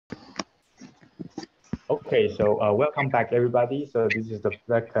Okay, so welcome back everybody. So this is the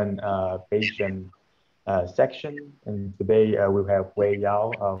second Bayesian section, and today we have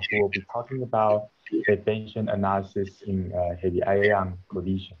Weiyao who will be talking about the Bayesian analysis in heavy ion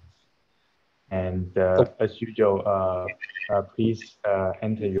collisions. And as usual, please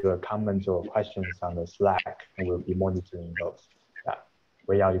enter your comments or questions on the Slack, and we'll be monitoring those. Yeah,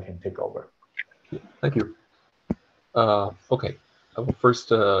 Weiyao, you can take over. Thank you. Okay, I will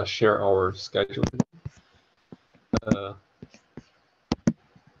first share our schedule.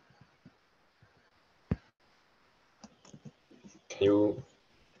 Can you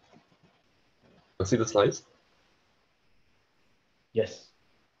see the slides? Yes.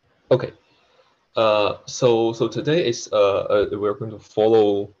 Okay. So today is we're going to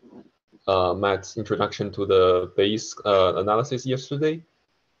follow Matt's introduction to the Bayes analysis yesterday,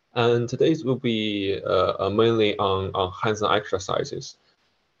 and today's will be mainly on hands-on exercises,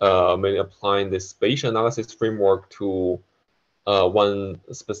 mainly applying this Bayesian analysis framework to one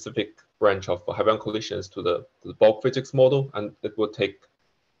specific branch of heavy-ion collisions to the bulk physics model, and it will take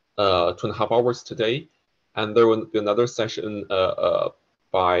 2.5 hours today, and there will be another session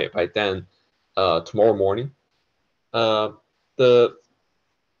by Dan tomorrow morning. The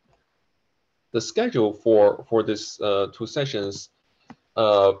schedule for this 2 sessions,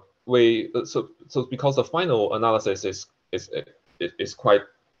 so because the final analysis is quite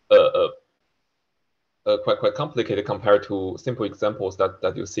quite complicated compared to simple examples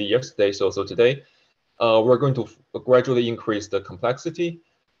that you see yesterday. So today we're going to gradually increase the complexity.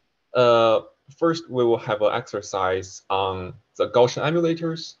 First, we will have an exercise on the Gaussian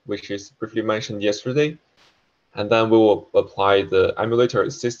emulators, which is briefly mentioned yesterday. And then we will apply the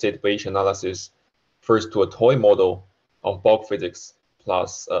emulator-assisted Bayesian analysis first to a toy model of bulk physics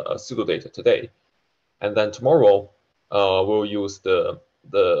plus pseudodata today. And then tomorrow, we'll use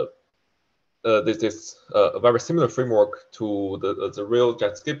this very similar framework to the real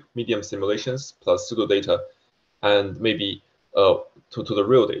JETSCAPE medium simulations plus pseudodata, and maybe to the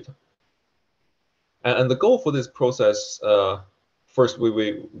real data. And the goal for this process, first we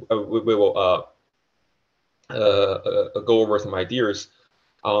will go over some ideas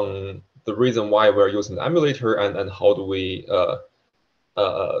on the reason why we're using the emulator and how do we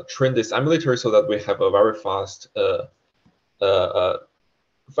train this emulator so that we have a very fast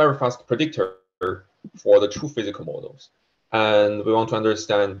predictor for the true physical models. And we want to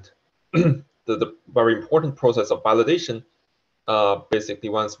understand the very important process of validation. Basically,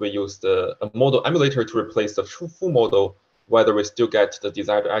 once we use the model emulator to replace the true full model, whether we still get the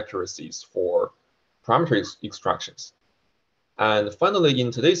desired accuracies for parameter extractions. And finally,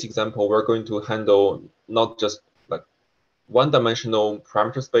 in today's example, we're going to handle not just like one-dimensional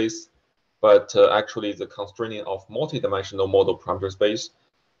parameter space, but actually the constraining of multi-dimensional model parameter space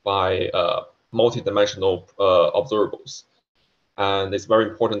by multi-dimensional observables. And it's very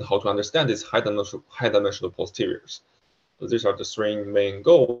important how to understand these high-dimensional posteriors. So these are the 3 main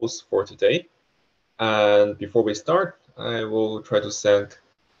goals for today. And before we start, I will try to thank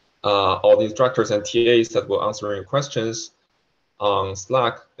all the instructors and TAs that will answer your questions on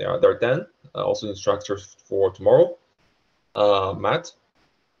Slack. They're Dan, also instructors for tomorrow, Matt,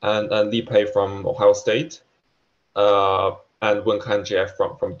 and Li Pei from Ohio State, and Wenkan Jeff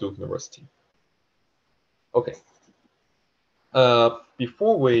from Duke University. Okay.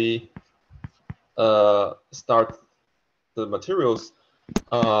 Before we start the materials,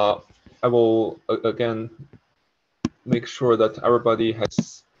 I will again make sure that everybody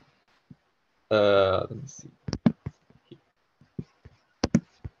has. Let me see.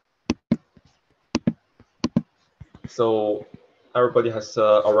 So everybody has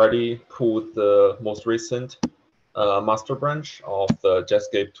already pulled the most recent master branch of the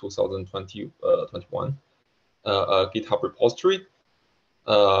JETSCAPE 2021 GitHub repository.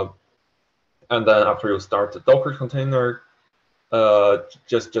 And then after you start the Docker container,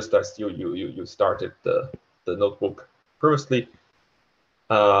 just as you started the notebook previously,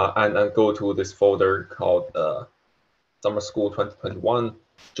 and go to this folder called Summer School 2021,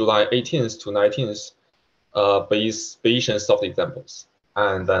 July 18th to 19th, Bayesian soft examples,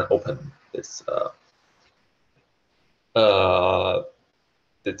 and then open this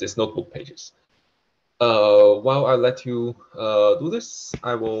this notebook pages. While I let you do this,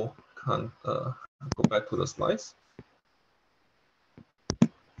 I will go back to the slides.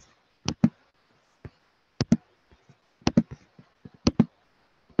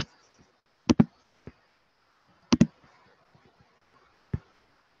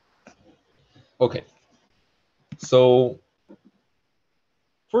 Okay, so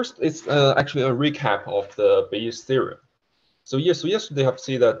first it's actually a recap of the Bayes theorem. So yesterday I have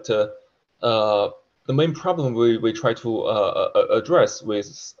seen that the main problem we try to address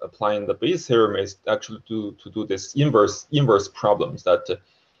with applying the Bayes theorem is actually to do this inverse problems that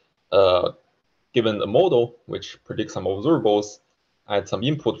given a model which predicts some observables, add some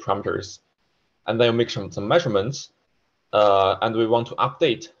input parameters, and then you make some measurements, and we want to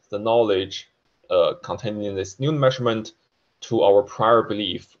update the knowledge contained in this new measurement to our prior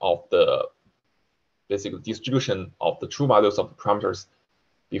belief of the basic distribution of the true values of the parameters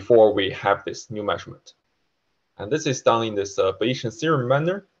before we have this new measurement. And this is done in this Bayesian theorem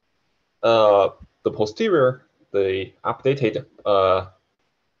manner. The posterior, the updated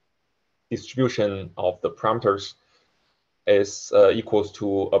distribution of the parameters is equals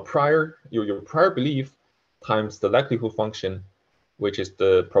to your prior belief times the likelihood function, which is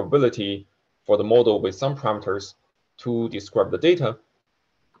the probability for the model with some parameters to describe the data,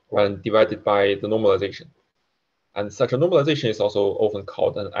 and divided by the normalization. And such a normalization is also often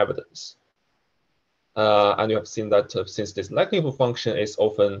called an evidence. And you have seen that since this likelihood function is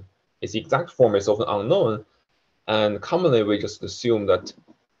often, its exact form is often unknown, and commonly we just assume that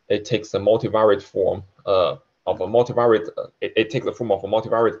it takes a multivariate form of a multivariate, it takes the form of a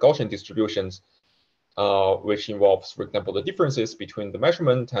multivariate Gaussian distributions, which involves, for example, the differences between the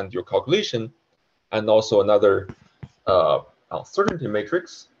measurement and your calculation, and also another uncertainty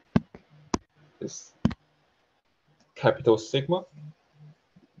matrix, this capital sigma.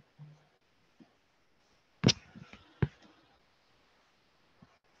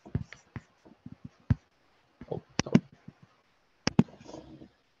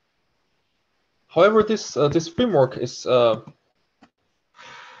 However, this framework is not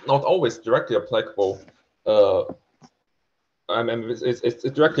always directly applicable. I mean, it's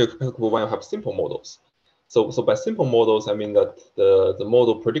directly applicable when you have simple models. So by simple models, I mean that the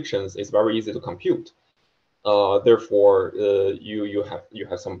model predictions is very easy to compute. Therefore, you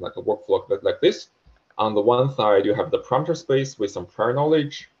have some like a workflow like this. On the one side, you have the parameter space with some prior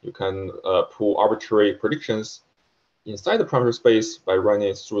knowledge. You can pull arbitrary predictions inside the parameter space by running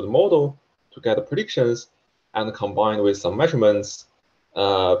it through the model to get the predictions, and combined with some measurements,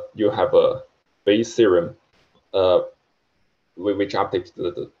 you have a Bayes theorem, which updates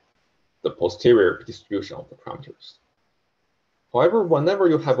the posterior distribution of the parameters. However, whenever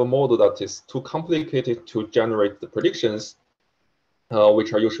you have a model that is too complicated to generate the predictions,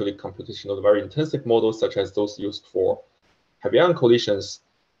 which are usually computationally very intensive models, such as those used for heavy ion collisions,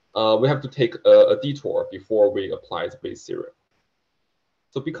 we have to take a detour before we apply the Bayes theorem.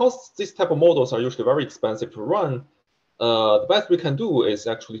 So because these type of models are usually very expensive to run, the best we can do is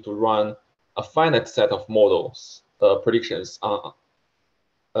actually to run a finite set of models predictions on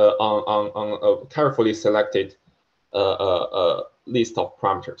a carefully selected list of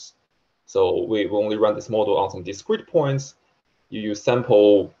parameters. So we only run this model on some discrete points. You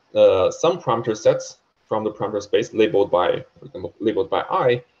sample some parameter sets from the parameter space labeled by, for example, labeled by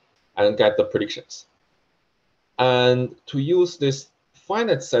I, and get the predictions. And to use this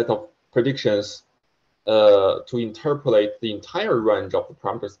finite set of predictions to interpolate the entire range of the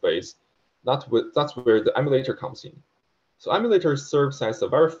parameter space, that's where the emulator comes in. So emulator serves as a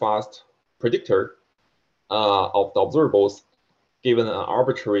very fast predictor of the observables given an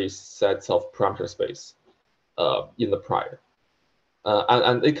arbitrary set of parameter space in the prior.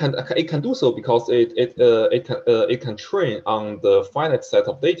 And it can do so because it can train on the finite set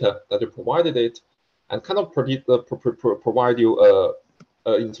of data that you provided it, and kind of provide you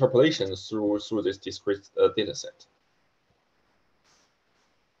interpolation through this discrete data set.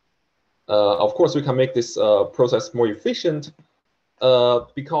 Of course, we can make this process more efficient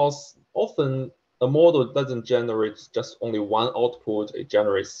because often a model doesn't generate just only one output. It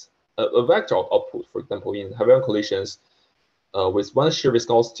generates a vector output. For example, in heavy ion collisions, with one shear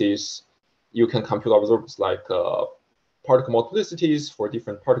viscosities, you can compute observables like particle multiplicities for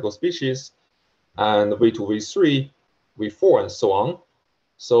different particle species, and V2, V3, V4, and so on.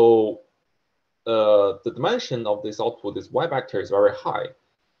 So the dimension of this output, this Y vector, is very high,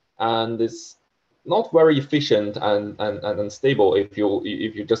 and it's not very efficient and unstable if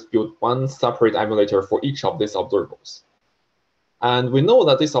you just build one separate emulator for each of these observables. And we know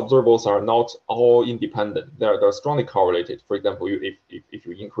that these observables are not all independent. They're strongly correlated. For example, if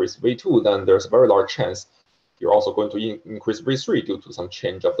you increase V2, then there's a very large chance you're also going to increase V3 due to some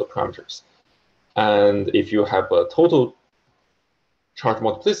change of the parameters. And if you have a total charge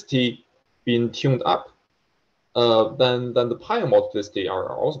multiplicity being tuned up, then the pion multiplicity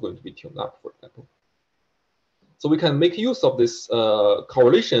are also going to be tuned up, for example. So we can make use of these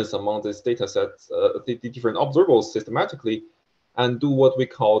correlations among these data sets, the different observables systematically, and do what we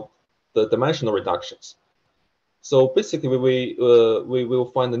call the dimensional reductions. So basically, we will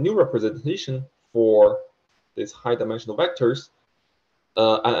find a new representation for these high dimensional vectors.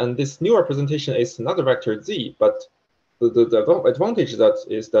 And this new representation is another vector z, but the advantage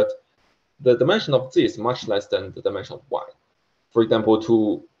is that the dimension of z is much less than the dimension of y. For example,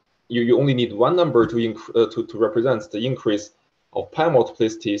 you only need one number to represent the increase of pi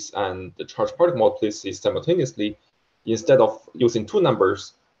multiplicities and the charge particle multiplicities simultaneously, instead of using two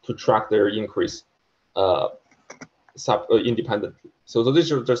numbers to track their increase independently. So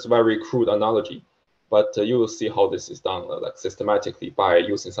this is just a very crude analogy, but you will see how this is done like systematically by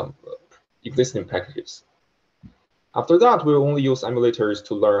using some existing packages. After that, we'll only use emulators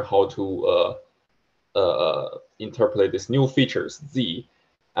to learn how to interpolate these new features, z,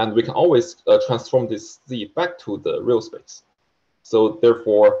 and we can always transform this z back to the real space. So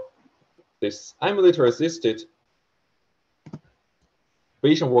therefore, this emulator-assisted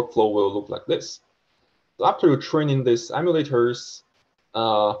Bayesian workflow will look like this. So after you training these emulators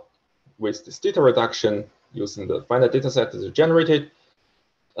with this data reduction using the finite data set that is generated,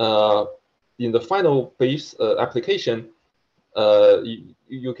 in the final base application,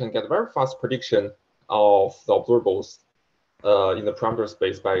 you can get very fast prediction of the observables in the parameter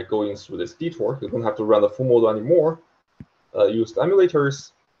space by going through this detour. You don't have to run the full model anymore. Use the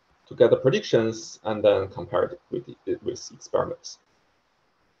emulators to get the predictions and then compare it with experiments.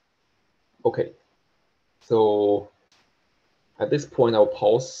 Okay, so at this point, I'll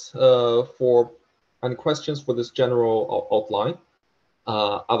pause for any questions for this general outline.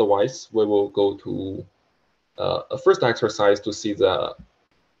 Otherwise, we will go to a first exercise to see the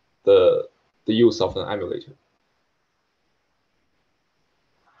use of an emulator.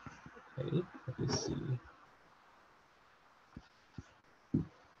 Okay, let me see.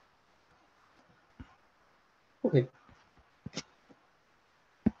 Okay.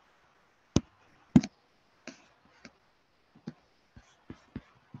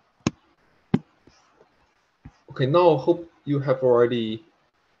 Okay, now hope you have already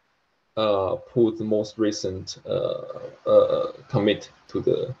pulled the most recent commit to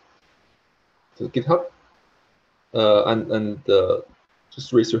the GitHub, and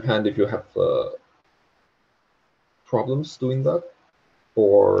just raise your hand if you have problems doing that,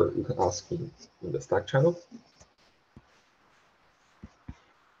 or you can ask me in the Slack channel.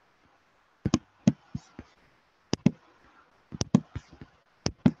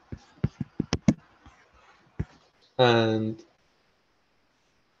 And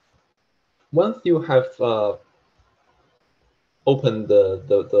once you have opened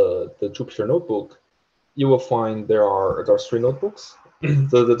the Jupyter notebook, you will find there are three notebooks.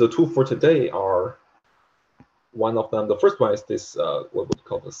 The two for today are, one of them, the first one is this what we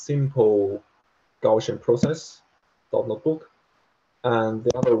call the simple Gaussian process notebook, and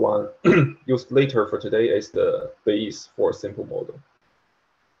the other one used later for today is the Bayes for simple model.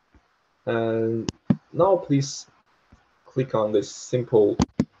 And now please click on this simple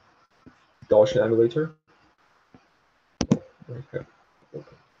Gaussian emulator.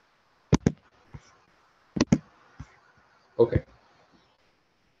 Okay.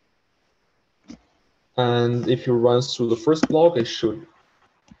 And if you run through the first block, it should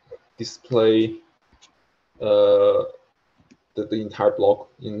display the entire block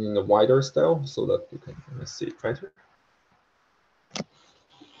in a wider style so that you can see it better.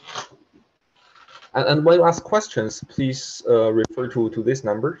 And when you ask questions, please refer to these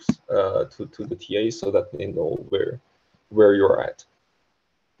numbers to the TA so that they know where you're at.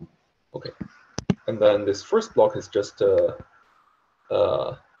 Okay, and then this first block is just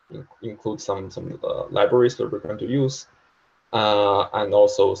include some libraries that we're going to use, and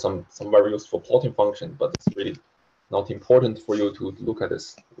also some very useful plotting function, but it's really not important for you to look at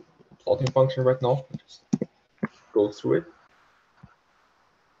this plotting function right now. Just go through it.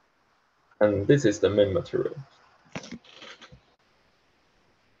 And this is the main material.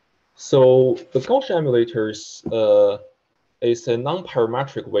 So the Gaussian emulators is a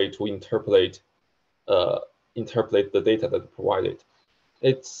non-parametric way to interpolate the data that provided.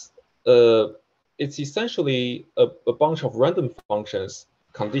 It's essentially a bunch of random functions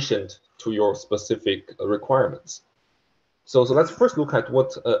conditioned to your specific requirements. So let's first look at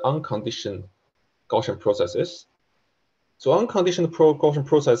what an unconditioned Gaussian process is. So unconditioned Gaussian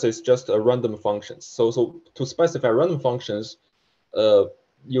process is just a random function. So to specify random functions,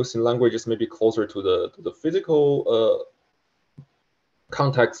 using languages maybe closer to the physical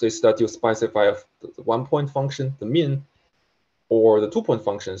context is that you specify the 1-point function, the mean, or the 2-point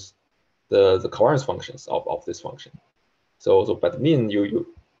functions, the covariance functions of this function. So by the mean, you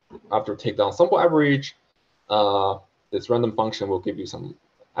after take down sample average, this random function will give you some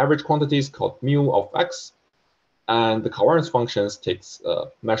average quantities called mu of x. And the covariance functions takes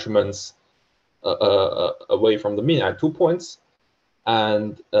measurements away from the mean at 2 points,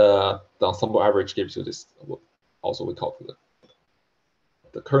 and the ensemble average gives you this. Also, we call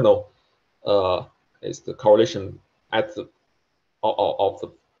the kernel is the correlation at the of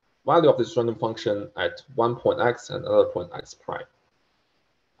the value of this random function at one point x and another point x prime.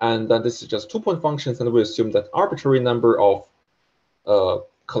 And then this is just 2-point functions, and we assume that arbitrary number of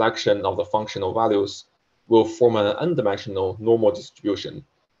collection of the functional values will form an n-dimensional normal distribution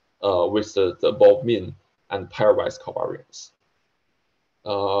with the above mean and pairwise covariance.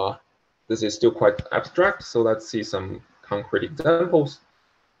 This is still quite abstract, so let's see some concrete examples.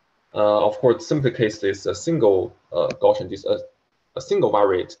 Of course, simple case is a single a single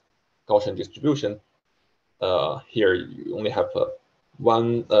variate Gaussian distribution. Here you only have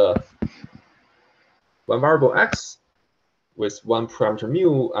one variable x with one parameter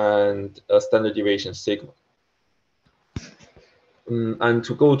mu and a standard deviation sigma. And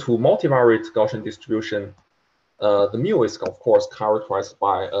to go to multivariate Gaussian distribution, the mu is of course characterized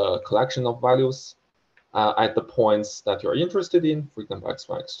by a collection of values at the points that you're interested in, for example,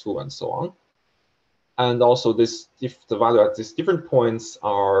 x1, x2, and so on. And also if the value at these different points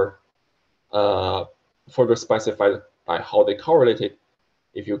are further specified by how they correlated,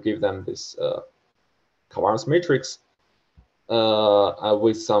 if you give them this covariance matrix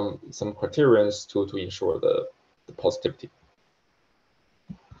with some criterions to ensure the positivity.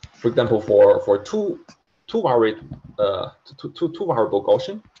 For example, for two variable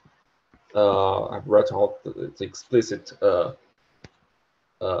Gaussian, I've written out the explicit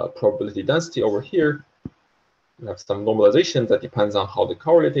probability density over here. We have some normalization that depends on how they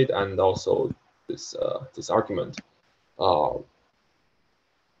correlated, and also this argument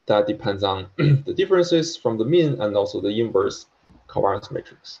that depends on the differences from the mean and also the inverse covariance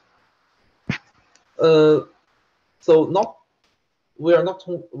matrix. So we are not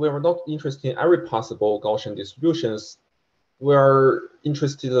interested in every possible Gaussian distributions. We are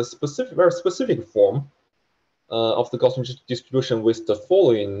interested in a very specific form of the Gaussian distribution with the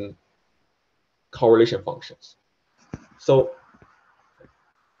following correlation functions. So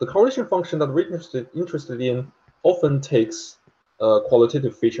the correlation function that we're interested in often takes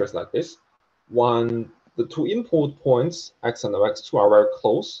qualitative features like this. One, the two input points, x and x2, are very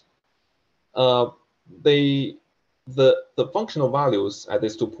close. The functional values at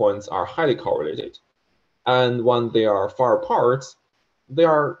these 2 points are highly correlated. And when they are far apart, they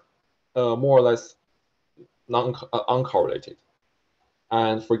are more or less uncorrelated.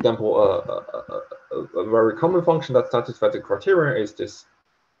 And for example, a very common function that satisfies the criterion is this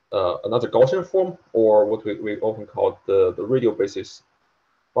another Gaussian form, or what we often call the radial basis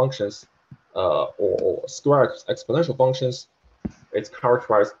functions, or square exponential functions. It's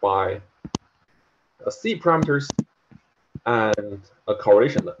characterized by C parameters and a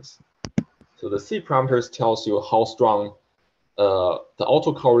correlation length. So the C parameters tells you how strong the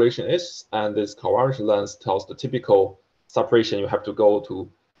autocorrelation is, and this correlation length tells the typical separation you have to go to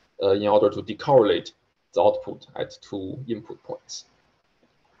in order to decorrelate the output at 2 input points.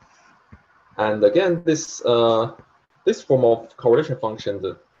 And again, this form of correlation function,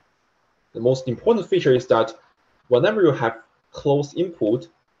 the most important feature is that whenever you have close input,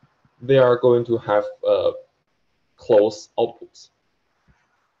 they are going to have close outputs.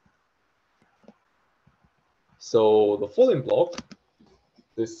 So the following block,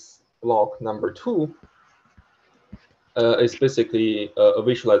 this block number 2, is basically a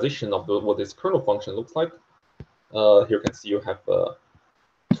visualization of what this kernel function looks like. Here you can see you have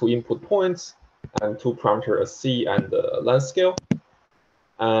 2 input points and 2 parameters, a C and a length scale.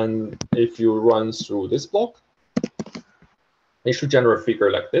 And if you run through this block, it should generate a figure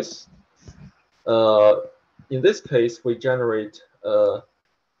like this. In this case, we generate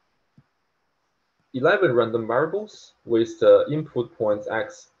 11 random variables with the input points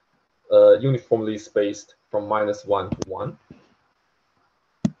x uniformly spaced from -1 to 1.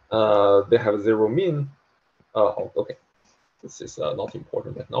 They have 0 mean. Oh, okay, this is not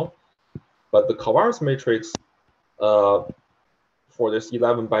important right now. But the covariance matrix for this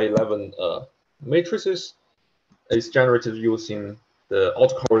 11 by 11 matrices is generated using the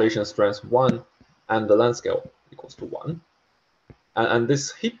autocorrelation strength 1 and the length scale equals to 1. And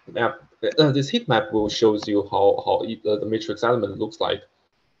this heat map will shows you how the matrix element looks like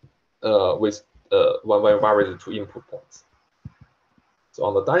with when we vary the 2 input points. So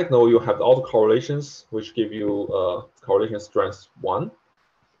on the diagonal, you have the autocorrelations, which give you correlation strength 1.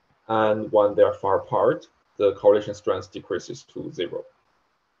 And when they are far apart, the correlation strength decreases to 0.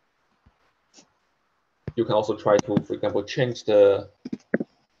 You can also try to, for example, change the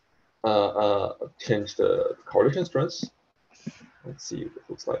correlation strength. Let's see what it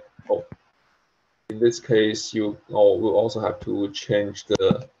looks like. Oh, this case, you will also have to change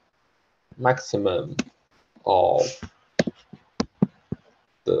the maximum of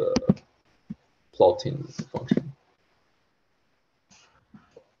the plotting function.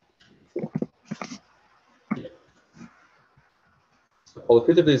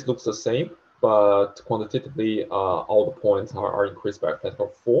 Qualitatively, it looks the same, but quantitatively, all the points are increased by a factor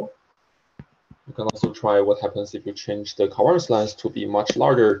of 4. You can also try what happens if you change the covariance length to be much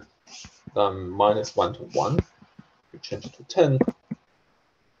larger than -1 to 1. You change it to 10,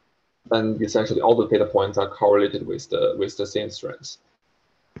 then essentially all the data points are correlated with the same strength.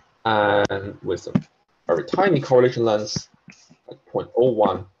 And with a very tiny correlation length, like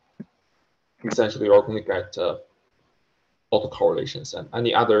 0.01, essentially you're going to get autocorrelations, and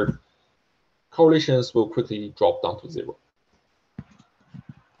any other correlations will quickly drop down to 0.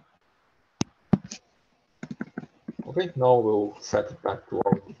 Okay, now we'll set it back to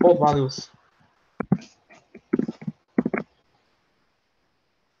our default values.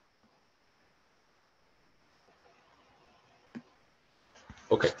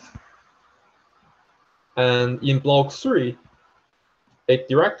 Okay. And in block 3, it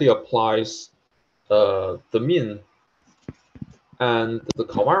directly applies the mean and the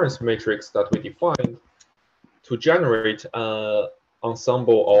covariance matrix that we defined to generate an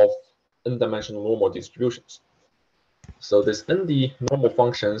ensemble of n-dimensional normal distributions. So this ND normal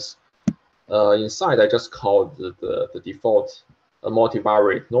functions inside, I just called the default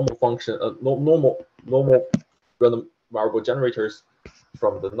multivariate normal function, normal random variable generators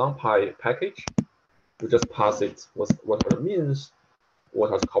from the NumPy package. We just pass it what are the means,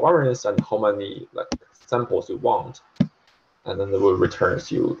 what are the covariance, and how many samples you want, and then it will return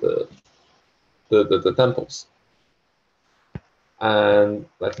you the samples. And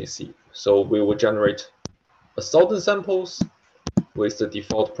let me see. So we will generate 1,000 samples with the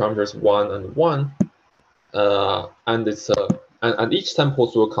default parameters 1 and 1, and it's and each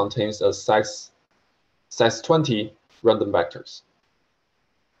sample will contain a size 20 random vectors.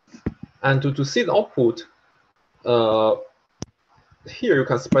 And to see the output, here you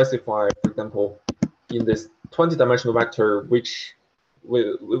can specify, for example, in this 20-dimensional vector, which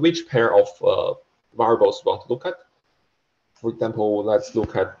pair of variables you want to look at. For example, let's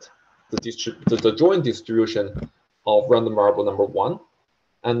look at the joint distribution of random variable number 1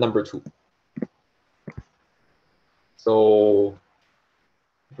 and number 2. So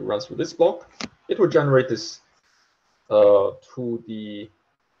if we run through this block, it will generate this 2D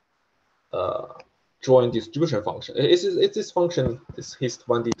joint distribution function. It's this function, this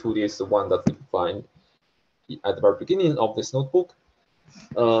hist1d 2d is the one that we defined at the very beginning of this notebook.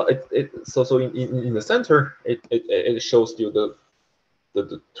 So in the center, it shows you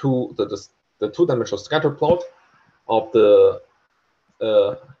the two-dimensional scatter plot of the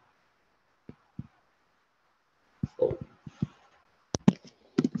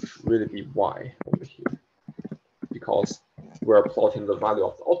really be y over here, because we're plotting the value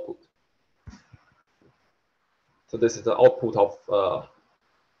of the output. So this is the output of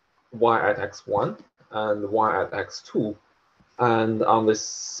y at x1 and y at x2. And on the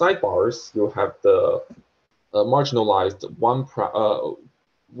sidebars, you have the marginalized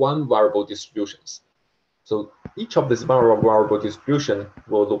one variable distributions. So each of these variable distribution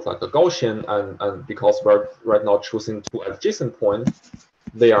will look like a Gaussian, and because we're right now choosing 2 adjacent points,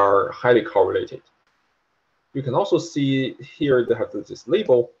 they are highly correlated. You can also see here they have this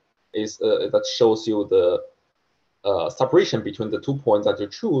label that shows you the separation between the 2 points that you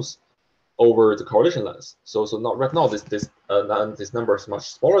choose over the correlation length. So not right now this number is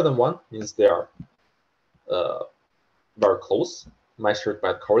much smaller than 1, means they are very close, measured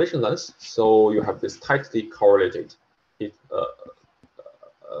by correlation length. So you have this tightly correlated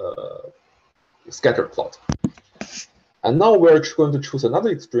scatter plot. And now we're going to choose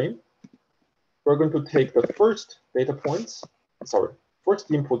another extreme. We're going to take the first input points,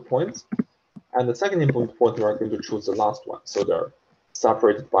 and the second input point we are going to choose the last one. So they're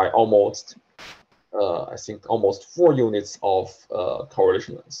separated by almost, I think, almost 4 units of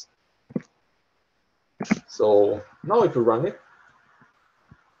correlation length. So now if you run it,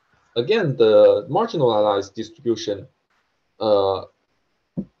 again, the marginalized distribution,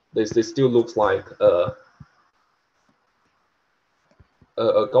 this still looks like a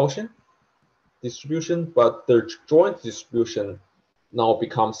Gaussian distribution, but the joint distribution now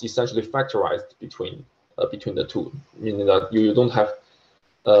becomes essentially factorized between the two, meaning that you don't have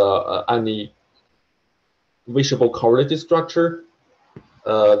any visible correlated structure.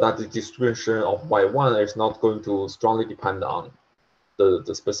 That the distribution of y1 is not going to strongly depend on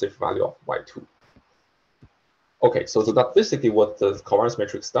the specific value of y2. Okay, so that's basically what the covariance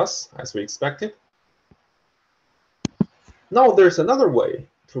matrix does, as we expected. Now there's another way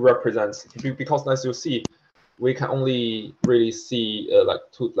to represent, because as you see, we can only really see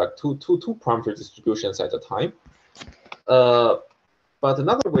two parameter distributions at a time. But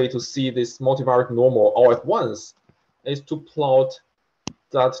another way to see this multivariate normal all at once is to plot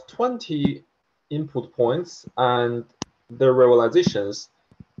that 20 input points and their realizations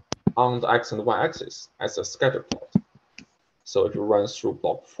on the x and y axis as a scatter plot. So if you run through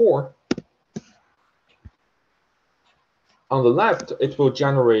block 4, on the left, it will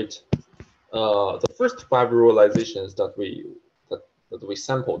generate the first 5 realizations that we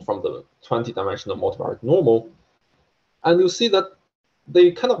sampled from the 20-dimensional multivariate normal, and you see that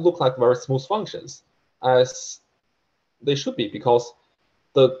they kind of look like very smooth functions, as they should be, because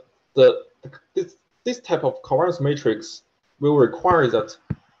this type of covariance matrix will require that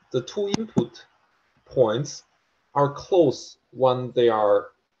the 2 input points are close when they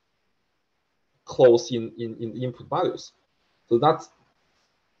are close in the input values. So that's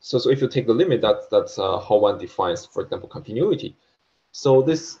so if you take the limit, that's how one defines, for example, continuity. So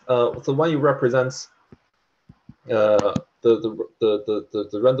this so when you represent the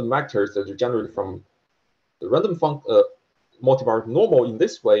random vectors that you generate from the random multivariate normal in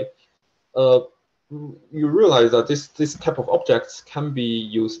this way, you realize that this type of objects can be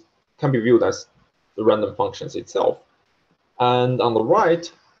viewed as the random functions itself. And on the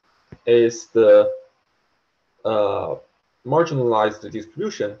right is the marginalized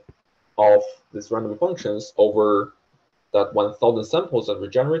distribution of these random functions over that 1,000 samples that we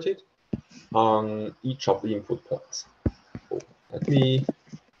generated on each of the input points. So let me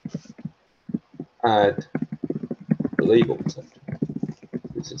add the labels.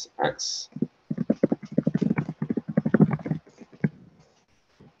 This is x.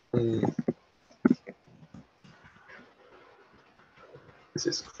 This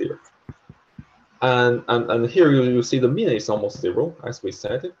is clear. And here you see the mean is almost 0, as we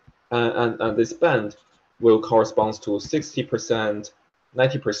said, and this band will correspond to 60%,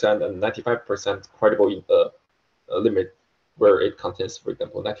 90%, and 95% credible limit, where it contains, for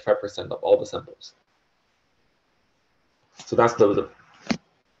example, 95% of all the samples. So that's the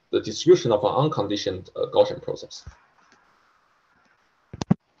distribution of an unconditioned Gaussian process.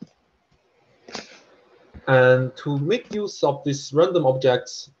 And to make use of these random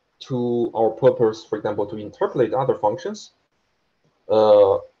objects to our purpose, for example, to interpolate other functions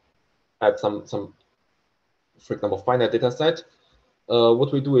at some, for example, finite data set,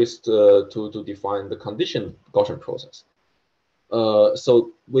 what we do is to define the conditioned Gaussian process.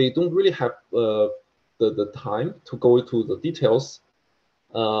 So we don't really have the time to go into the details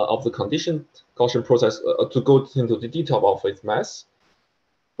of the conditioned Gaussian process, to go into the detail of its mass,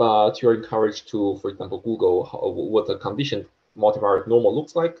 but you're encouraged to, for example, Google what the conditioned multivariate normal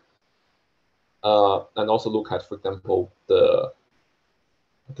looks like, and also look at, for example, the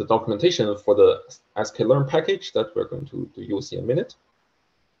documentation for the scikit-learn package that we're going to use in a minute.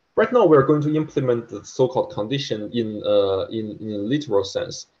 Right now, we're going to implement the so-called condition in a literal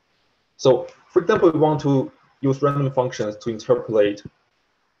sense. So, for example, we want to use random functions to interpolate,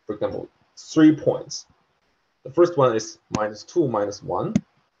 for example, 3 points. The first one is -2, -1.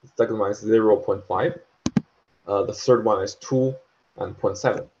 The second one is 0.5. The third one is 2 and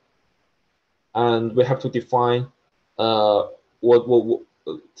 0.7. And we have to define what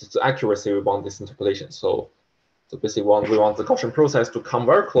the accuracy we want this interpolation. So basically, we want the Gaussian process to come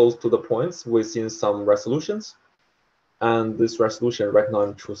very close to the points within some resolutions. And this resolution, right now,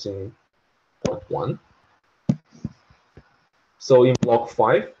 I'm choosing 0.1. So in block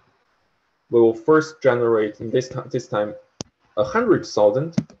 5, we will first generate, in this time,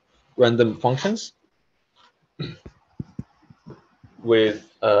 100,000 random functions with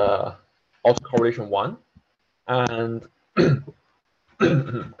autocorrelation 1 and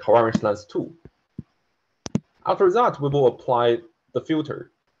covariance length 2. After that, we will apply the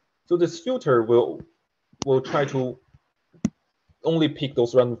filter. So this filter will try to only pick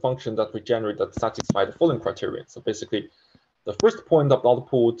those random functions that we generate that satisfy the following criteria. So basically, the first point of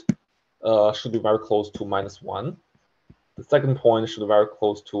output should be very close to -1. The second point should be very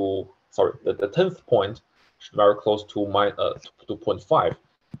close to, sorry, the 10th point should be very close to 0.5.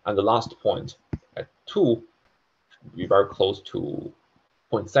 And the last point at 2 should be very close to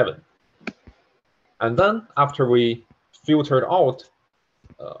 0.7. And then after we filtered out,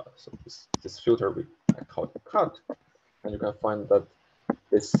 so this filter, I call it cut, and you can find that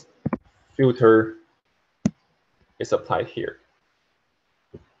this filter is applied here.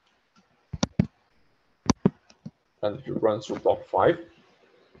 And if you run through block 5,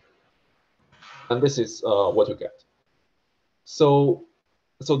 and this is what you get. So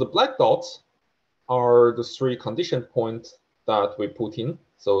the black dots are the 3 conditioned points that we put in.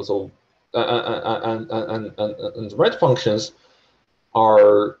 And the red functions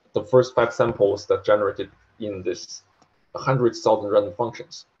are the first 5 samples that generated in this 100,000 random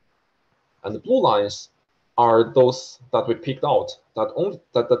functions. And the blue lines are those that we picked out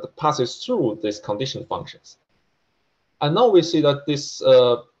that passes through these condition functions. And now we see that these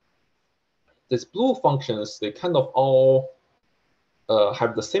blue functions, they kind of all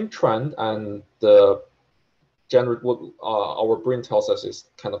have the same trend, and generate what our brain tells us is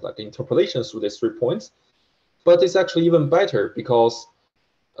kind of like interpolation through these 3 points. But it's actually even better because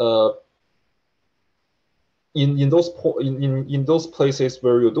in those places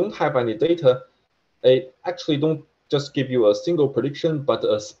where you don't have any data, it actually don't just give you a single prediction, but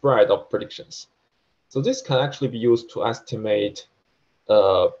a spread of predictions. So this can actually be used to estimate,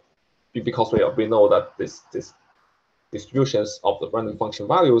 because we know that this distributions of the random function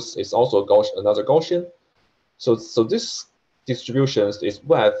values is also another Gaussian. So this distributions, this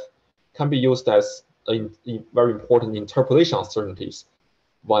width, can be used as very important interpolation uncertainties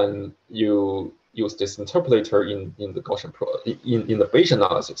when you use this interpolator in the Gaussian in the Bayesian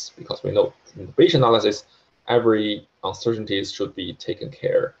analysis, because we know in the Bayesian analysis every uncertainty should be taken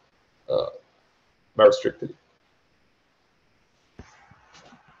care very strictly.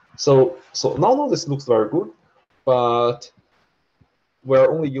 So now this looks very good, but we're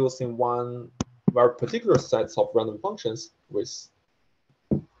only using one very particular sets of random functions with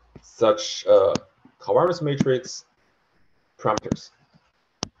such covariance matrix parameters.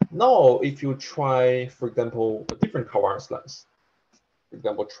 Now, if you try, for example, a different covariance lens, for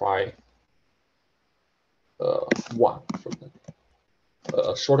example, try 1, for example,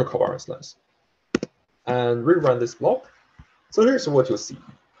 a shorter covariance lens, and rerun this block. So here's what you see.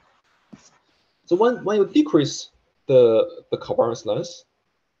 So when you decrease the covariance lens,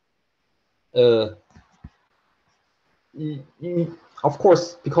 of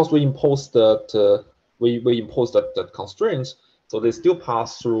course, because we impose that we impose that constraints, so they still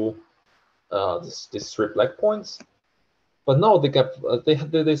pass through these 3 black points, but now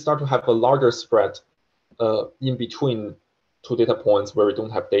they start to have a larger spread in between 2 data points where we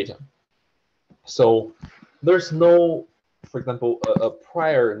don't have data. So there's no, for example, a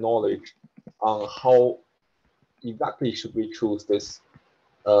prior knowledge on how exactly should we choose this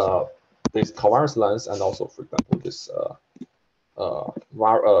covariance lens, and also, for example, this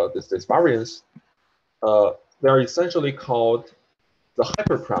variance. They're essentially called the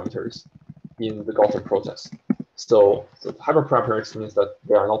hyperparameters in the Gaussian process. So the hyperparameters means that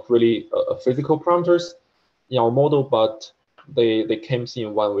they are not really physical parameters in our model, but they came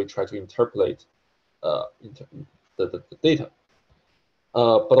in when we try to interpolate the data.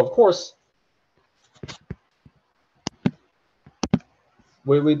 But of course,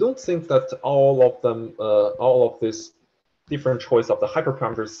 we don't think that all of them, all of this different choice of the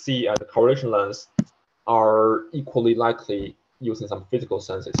hyperparameters C and the correlation lens are equally likely using some physical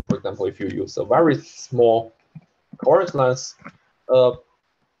senses. For example, if you use a very small covariance lens,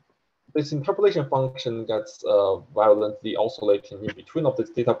 this interpolation function gets violently oscillating in between of these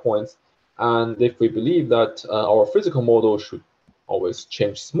data points. And if we believe that our physical model should always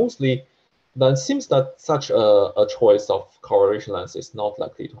change smoothly, then it seems that such a choice of correlation lens is not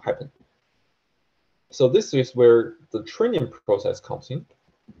likely to happen. So this is where the training process comes in.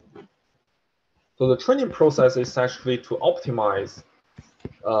 So the training process is actually to optimize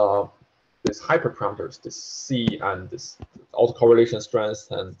these hyperparameters, this C and this autocorrelation strength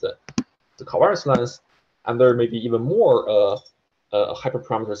and the covariance lens. And there may be even more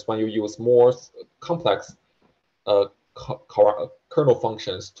hyperparameters when you use more complex kernel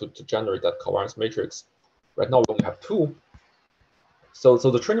functions to generate that covariance matrix. Right now, we only have 2. So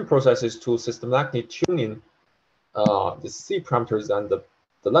the training process is to systematically tune in the C parameters and the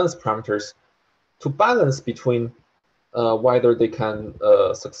lens parameters to balance between whether they can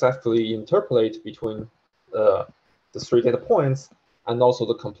successfully interpolate between the 3 data points and also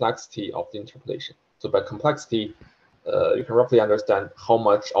the complexity of the interpolation. So by complexity, you can roughly understand how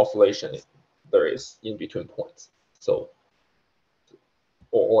much oscillation there is in between points. So,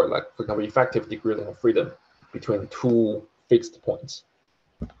 or like, for example, effective degree of freedom between 2 fixed points.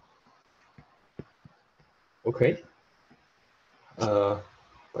 Okay. By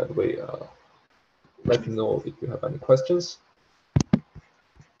the way, let me know if you have any questions.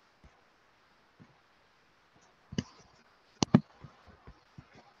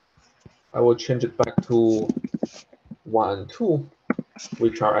 I will change it back to 1 and 2,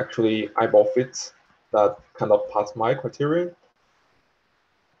 which are actually eyeball fits that kind of pass my criterion.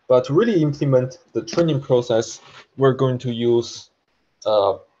 But to really implement the training process, we're going to use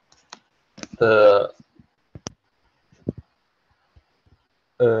the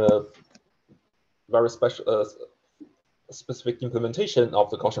very specific implementation of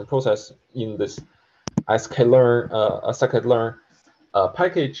the Gaussian process in this scikit-learn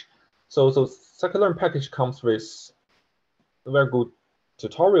package. So scikit-learn package comes with very good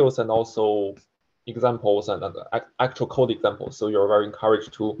tutorials and also examples and actual code examples. So you're very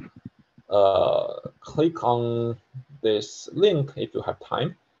encouraged to click on this link if you have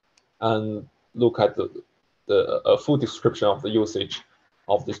time and look at the full description of the usage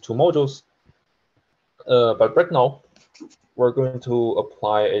of these two modules. But right now, we're going to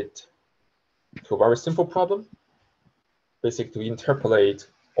apply it to a very simple problem, basically to interpolate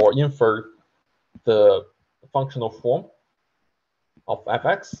or infer the functional form of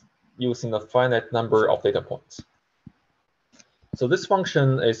fx using a finite number of data points. So this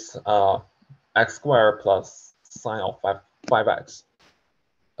function is x squared plus sine of 5x.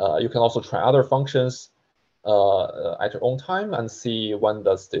 You can also try other functions at your own time and see when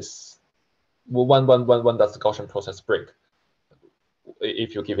does this when does the Gaussian process break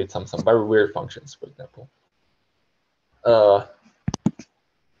if you give it some very weird functions, for example.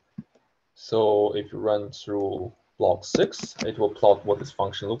 So if you run through block 6, it will plot what this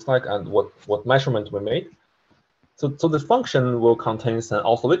function looks like and what measurement we made. So the function will contain an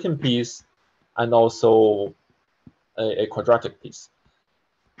oscillating piece and also a quadratic piece.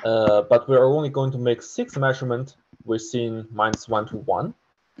 But we are only going to make 6 measurements within -1 to 1.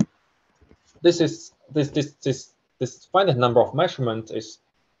 This finite number of measurement is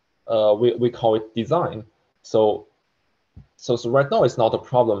we call it design. So right now it's not a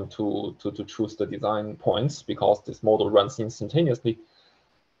problem to choose the design points because this model runs instantaneously.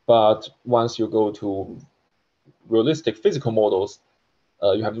 But once you go to realistic physical models,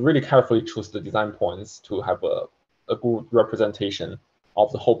 you have to really carefully choose the design points to have a good representation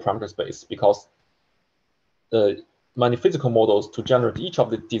of the whole parameter space, because many physical models to generate each of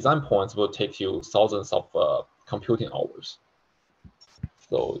the design points will take you thousands of computing hours.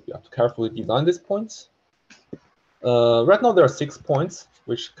 So you have to carefully design these points. Right now there are 6 points,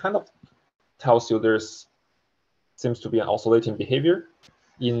 which kind of tells you seems to be an oscillating behavior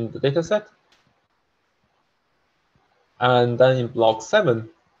in the data set. And then in block 7,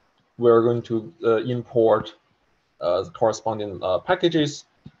 we're going to import the corresponding packages.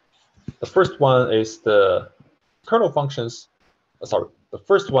 The first one is the kernel functions. The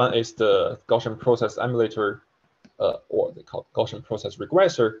first one is the Gaussian process emulator, or they call it Gaussian process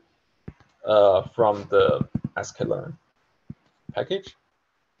regressor, from the scikit-learn package.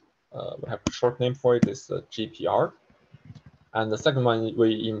 We have a short name for it, is GPR. And the second one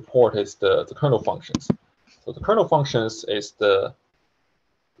we import is the kernel functions. So the kernel functions is the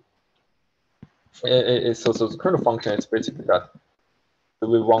the kernel function is basically that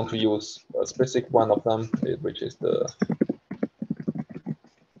we want to use a specific one of them, which is the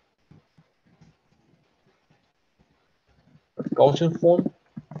Gaussian form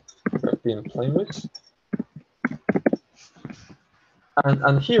we've been playing with.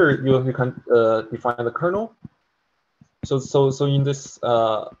 And here you can define the kernel. So in this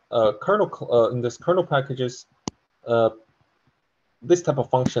kernel packages, this type of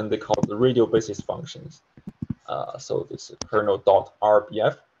function they call the radial basis functions. So this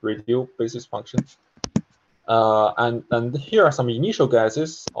kernel.rbf radial basis function. And here are some initial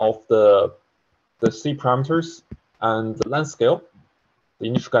guesses of the C parameters and the length scale. The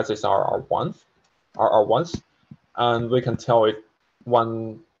initial guesses are ones, and we can tell it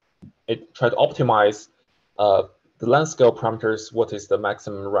when it try to optimize the length scale parameters, what is the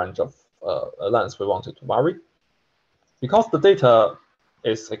maximum range of length we want it to vary. Because the data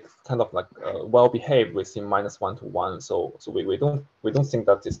is kind of like well behaved within -1 to 1, so we don't think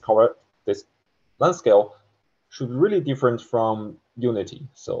that this length scale should be really different from unity.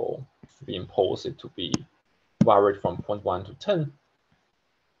 So we impose it to be varied from 0.1 to 10.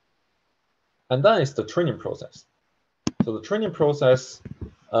 And then it's the training process. So the training process,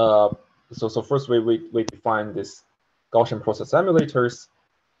 so first we define this Gaussian process emulators,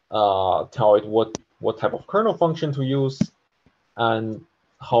 tell it what type of kernel function to use, and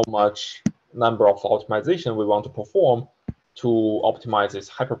how much number of optimization we want to perform to optimize its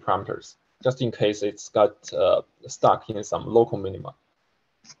hyperparameters, just in case it's got stuck in some local minima.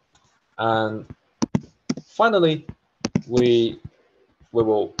 And finally, we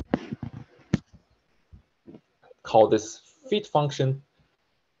will call this fit function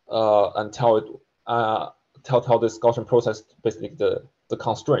and tell it tell this Gaussian process basically the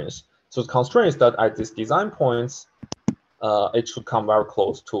constraints. So the constraints that at these design points, it should come very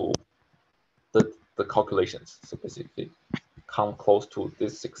close to the calculations. So basically, come close to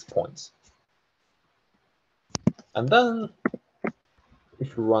these 6 points. And then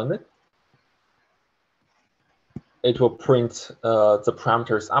if you run it, it will print the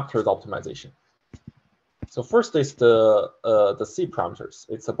parameters after the optimization. So first is the C parameters.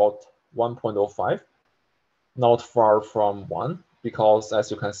 It's about 1.05, not far from 1, because as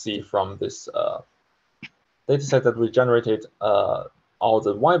you can see from this dataset that we generated, all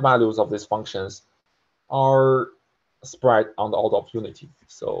the y values of these functions are spread on the order of unity.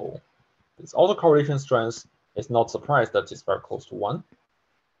 So this autocorrelation strength is not surprised that it's very close to 1.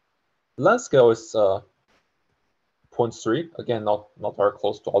 The length scale is 0.3, again, not very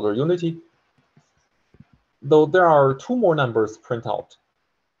close to order unity. Though there are 2 more numbers print out.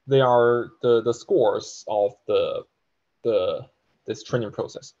 They are the scores of this training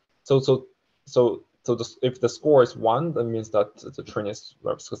process. So if the score is 1, that means that the training is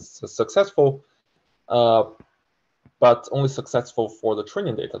successful, but only successful for the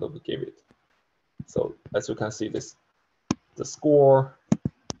training data that we gave it. So as you can see, the score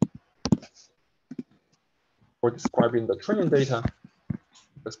for describing the training data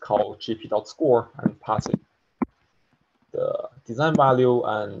is called gp.score and pass it the design value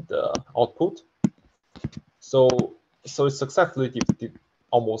and output. So it successfully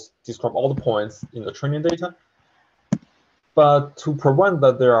almost describe all the points in the training data. But to prevent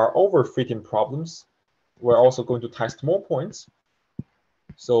that there are overfitting problems, we're also going to test more points.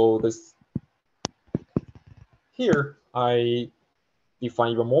 So this here, I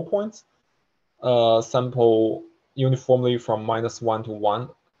define even more points. Sample uniformly from -1 to 1,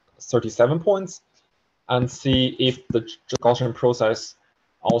 37 points, and see if the Gaussian process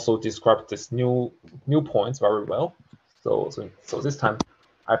also describes this new points very well. So this time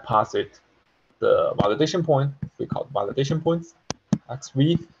I pass it the validation point, we call it validation points,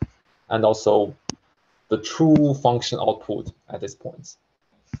 xv, and also the true function output at these points.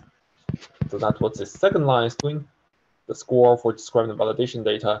 So that's what this second line is doing. The score for describing the validation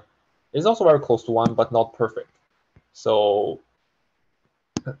data is also very close to 1, but not perfect. So,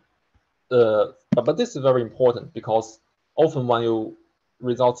 but this is very important because often when you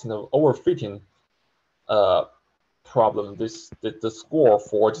result in an overfitting problem, the score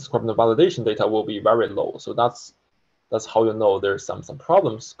for describing the validation data will be very low. So that's how you know there's some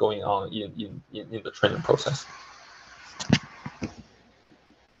problems going on in the training process.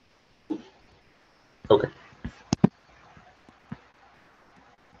 Okay.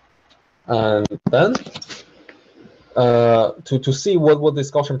 And then to see what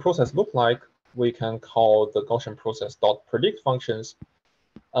this Gaussian process look like, we can call the Gaussian process .predict functions.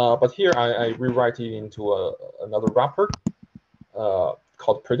 But here I rewrite it into another wrapper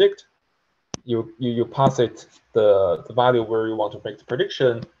called predict. You pass it the value where you want to make the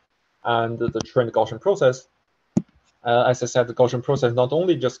prediction and the trained Gaussian process. As I said, the Gaussian process not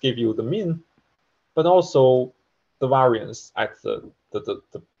only just give you the mean, but also the variance at the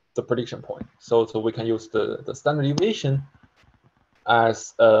prediction point. So we can use the standard deviation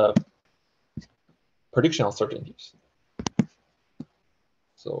as prediction uncertainties.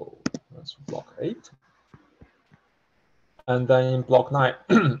 So that's block 8. And then in block 9,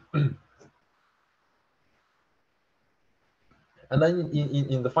 and then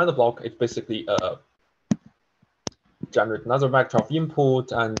in the final block, it basically generate another vector of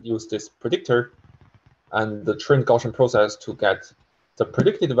input and use this predictor and the trained Gaussian process to get the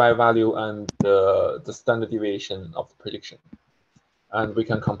predicted value and the standard deviation of the prediction. And we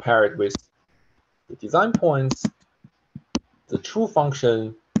can compare it with the design points, the true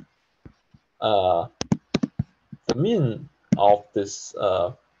function, the mean of this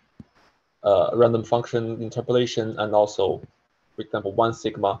random function interpolation, and also, for example, 1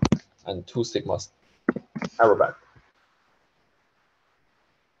 sigma and 2 sigmas error back.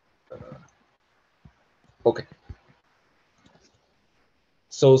 Okay.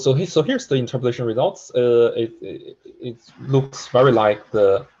 So here's the interpolation results. It looks very like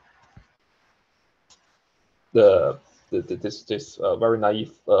this very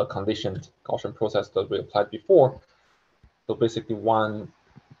naive conditioned Gaussian process that we applied before. So basically, when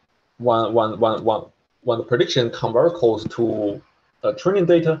the prediction come very close to training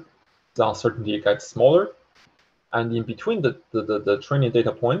data, the uncertainty gets smaller, and in between the training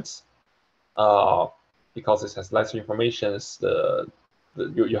data points, because it has less information,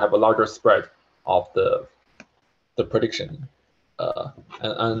 you have a larger spread of the prediction,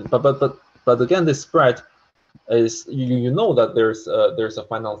 but again, this spread is you know that there's a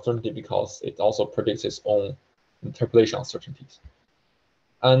final uncertainty because it also predicts its own interpolation uncertainties.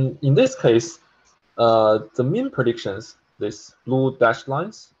 And in this case, the mean predictions, these blue dashed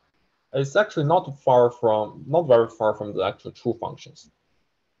lines, is actually not very far from the actual true functions.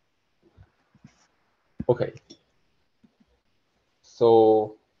 Okay.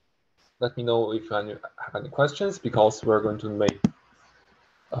 So let me know if you have any questions, because we're going to make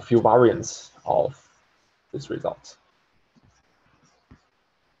a few variants of this result.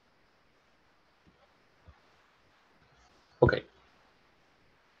 Okay.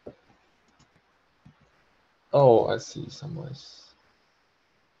 Oh, I see someone.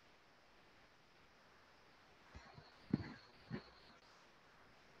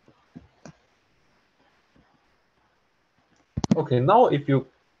 Okay, now if you,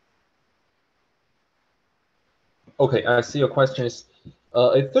 okay, I see your question is,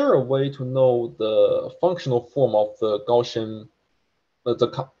 is there a way to know the functional form of the Gaussian,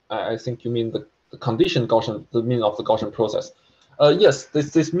 I think you mean the condition Gaussian, the mean of the Gaussian process. Yes,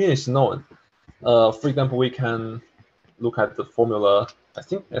 this mean is known. For example, we can look at the formula. I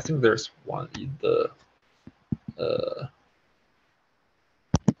think there's one in the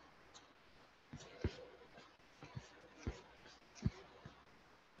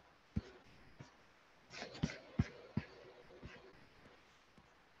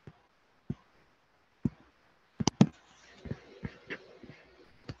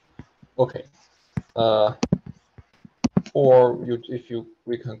okay. Or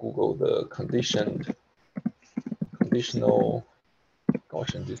we can Google the conditional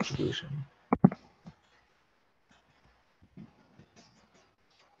Gaussian distribution.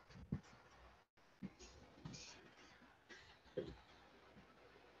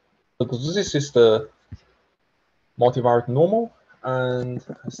 So this is the multivariate normal, and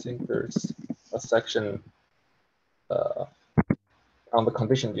I think there's a section on the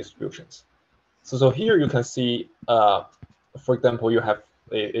condition distributions. So here you can see, for example,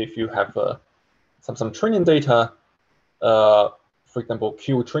 if you have some training data, for example,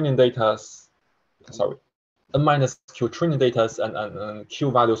 Q training data, sorry, N minus Q training data and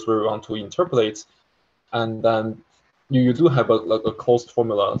Q values we want to interpolate, and then you do have a closed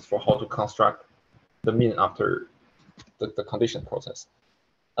formula for how to construct the mean after the condition process.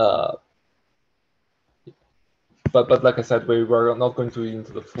 But like I said, we were not going to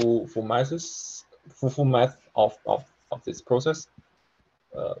into the full math of this process.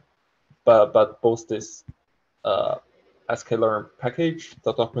 But both this scikit-learn package,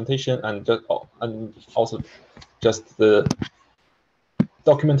 the documentation, and also just the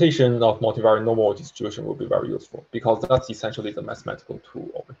documentation of multivariate normal distribution will be very useful, because that's essentially the mathematical tool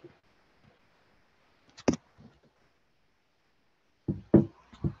over here.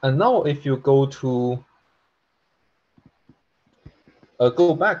 And now if you go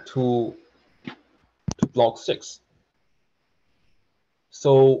back to block 6.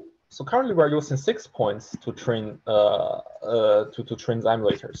 So currently we're using 6 points to train to train the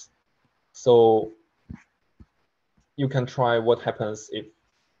emulators. So you can try what happens if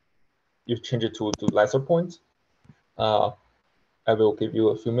you change it to lesser points. I will give you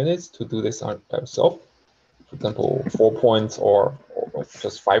a few minutes to do this on yourself. For example, 4 points or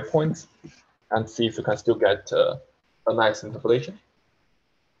just 5 points, and see if you can still get a nice interpolation.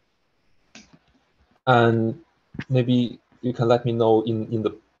 And maybe you can let me know in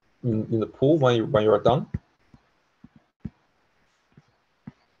the pool when you are done.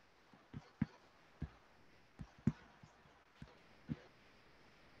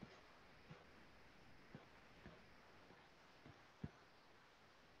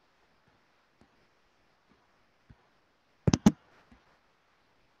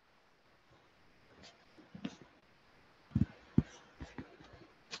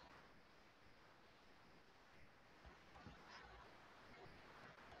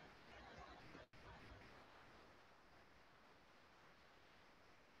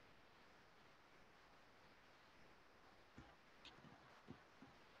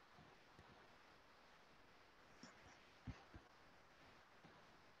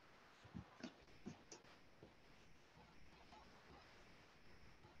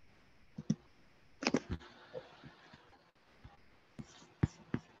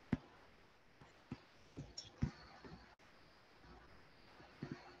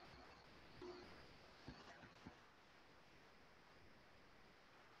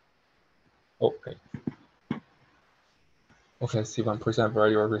 Okay. Okay, I see 1%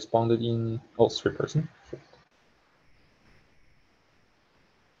 already responded in, 3%.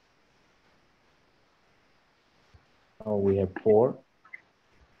 Oh, we have 4,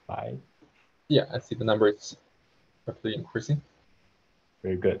 5. Yeah, I see the number is rapidly increasing.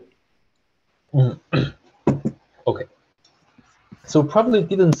 Very good. Okay. So probably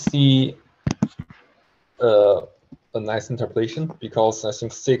didn't see a nice interpolation, because I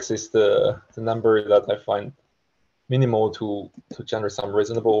think 6 is the number that I find minimal to generate some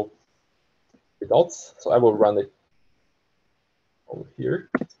reasonable results. So I will run it. over here.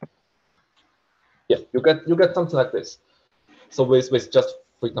 Yeah, you get something like this. So with just,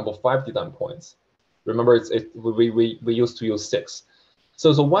 for example, 5 design points. Remember, we used to use 6.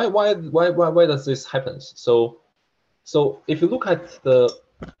 So why does this happen? So if you look at the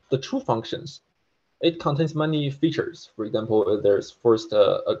true functions, it contains many features. For example, there's first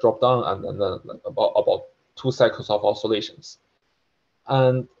a drop down and then about 2 cycles of oscillations.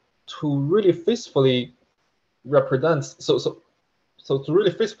 And to really faithfully represent, so to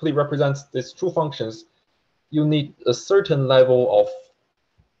really faithfully represent these true functions, you need a certain level of,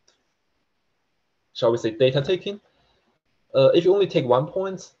 shall we say, data taking. If you only take 1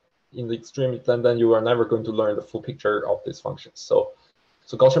 point in the extreme, then you are never going to learn the full picture of these functions. So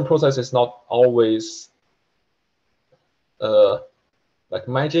Gaussian process is not always like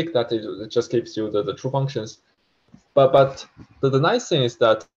magic that it just gives you the true functions. But the nice thing is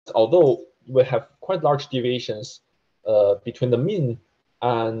that although we have quite large deviations between the mean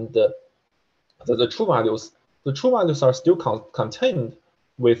and the true values, are still contained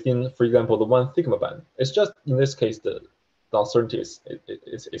within, for example, the 1 sigma band. It's just in this case the uncertainty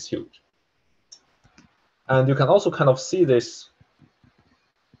is huge. And you can also kind of see this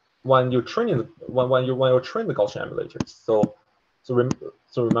when you're training when you're training the Gaussian emulators. So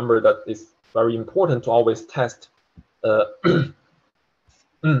remember that it's very important to always test the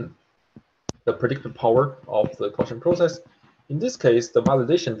predicted power of the Gaussian process. In this case, the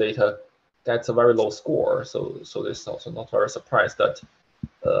validation data gets a very low score. So this is also not very surprised that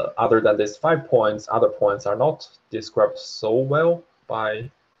other than these 5 points, other points are not described so well by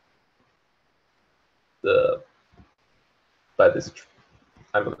this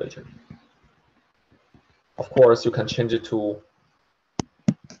emulator. Of course, you can change it to,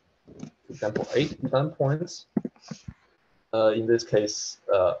 for example, 8 design points. In this case,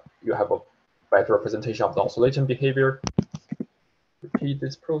 you have a better representation of the oscillation behavior. Repeat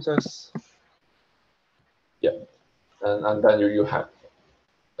this process. Yeah, and then you have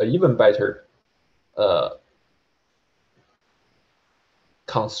an even better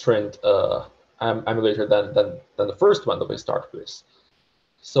constraint emulator than the first one that we start with.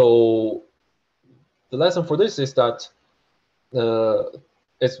 So the lesson for this is that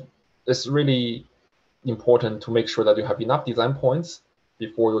it's really important to make sure that you have enough design points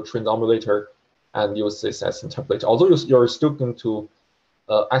before you train the emulator and use this as interpolator. Although you're still going to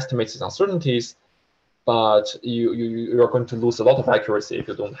estimate these uncertainties, but you're going to lose a lot of accuracy if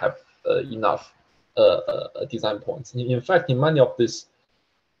you don't have enough design points. In fact, in many of these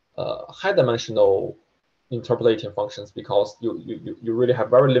high-dimensional interpolating functions, because you really have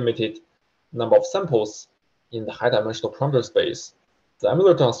very limited number of samples in the high-dimensional parameter space, the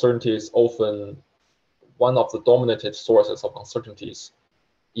emulator uncertainty is often one of the dominated sources of uncertainties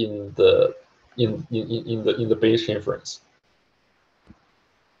in the Bayesian inference.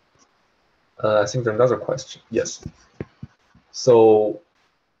 I think there's another question. Yes. So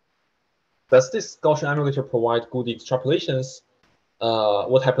does this Gaussian emulator provide good extrapolations?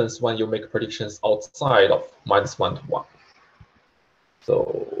 What happens when you make predictions outside of -1 to 1?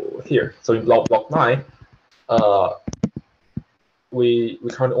 So here, so in block 9, we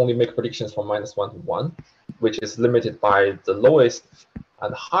currently only make predictions from -1 to 1, which is limited by the lowest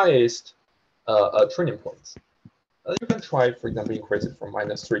and highest training points. You can try, for example, increase it from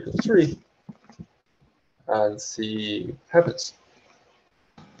 -3 to 3 and see what happens.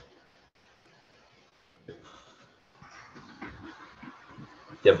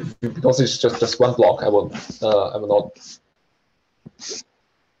 Yeah, because it's just one block, I will not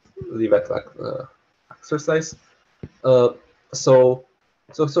leave it like exercise. So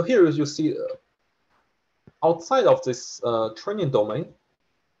here you see outside of this training domain,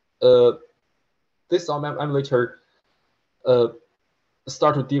 this emulator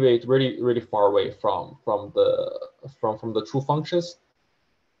start to deviate really far away from the true functions.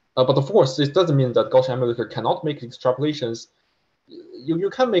 But of course, this doesn't mean that Gaussian emulator cannot make extrapolations. You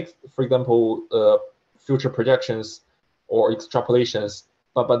can make, for example, future projections or extrapolations,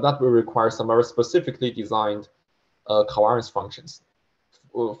 but that will require some very specifically designed covariance functions.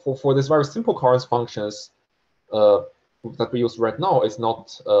 For these very simple covariance functions that we use right now, is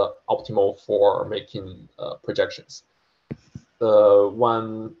not optimal for making projections.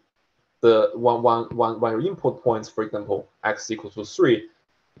 When your input points, for example, x equals to 3,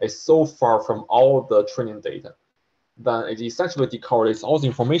 is so far from all the training data, then it essentially decorrelates all the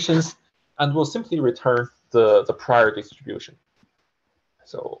informations and will simply return the prior distribution.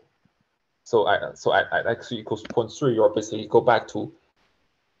 So at x equals 0.3, you're basically go back to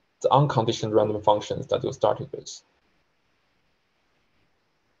the unconditioned random functions that you started with.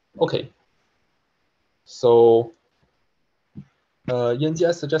 Okay. So Yanji,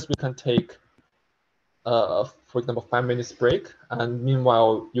 I suggest we can take, for example, 5 minutes break. And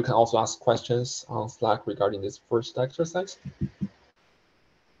meanwhile, you can also ask questions on Slack regarding this first exercise.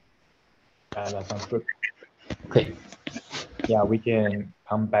 That sounds good. Okay. Yeah, we can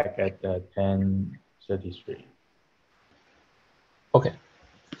come back at 10:33. Okay.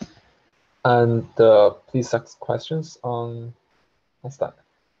 And please ask questions on Slack.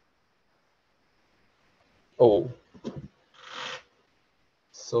 Oh.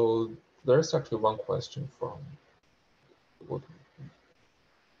 So there's actually one question from